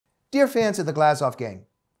Dear fans of the Glazov Gang,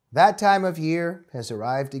 that time of year has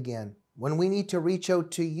arrived again when we need to reach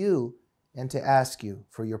out to you and to ask you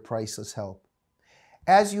for your priceless help.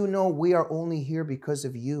 As you know, we are only here because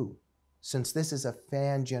of you, since this is a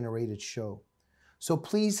fan-generated show. So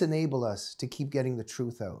please enable us to keep getting the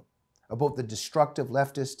truth out about the destructive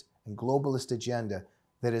leftist and globalist agenda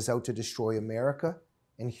that is out to destroy America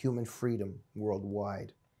and human freedom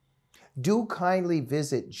worldwide. Do kindly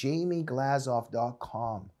visit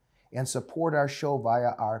jamieglazoff.com and support our show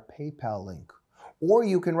via our PayPal link. Or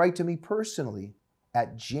you can write to me personally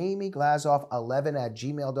at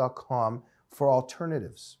jamieglazoff11@gmail.com for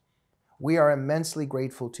alternatives. We are immensely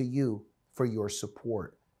grateful to you for your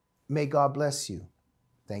support. May God bless you.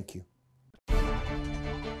 Thank you.